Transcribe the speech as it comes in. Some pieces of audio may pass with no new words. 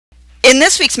In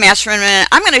this week's Master in a Minute,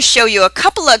 I'm going to show you a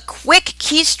couple of quick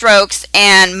keystrokes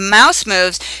and mouse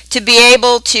moves to be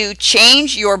able to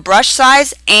change your brush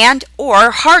size and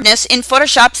or hardness in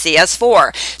Photoshop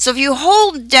CS4. So if you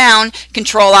hold down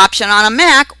Control Option on a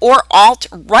Mac or Alt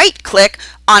right click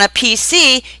on a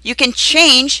PC, you can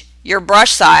change your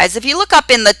brush size. If you look up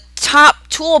in the top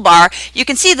toolbar, you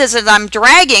can see this as I'm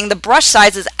dragging, the brush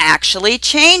size is actually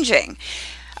changing.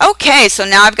 Okay, so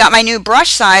now I've got my new brush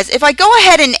size. If I go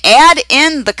ahead and add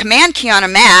in the Command key on a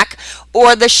Mac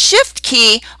or the Shift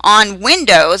key on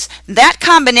Windows, that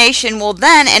combination will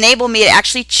then enable me to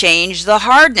actually change the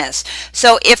hardness.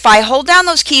 So if I hold down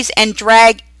those keys and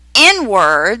drag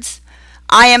inwards,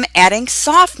 I am adding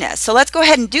softness. So let's go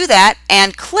ahead and do that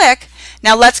and click.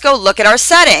 Now let's go look at our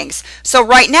settings. So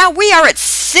right now we are at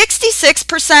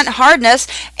 66% hardness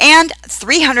and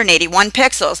 381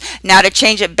 pixels. Now to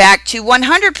change it back to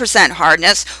 100%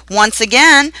 hardness, once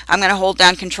again, I'm going to hold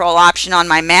down Control Option on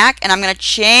my Mac and I'm going to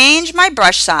change my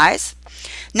brush size.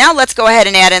 Now let's go ahead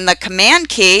and add in the Command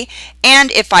key,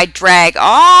 and if I drag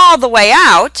all the way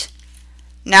out,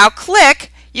 now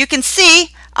click, you can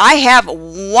see I have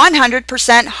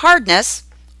 100% hardness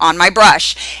on my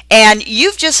brush, and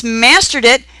you've just mastered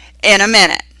it in a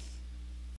minute.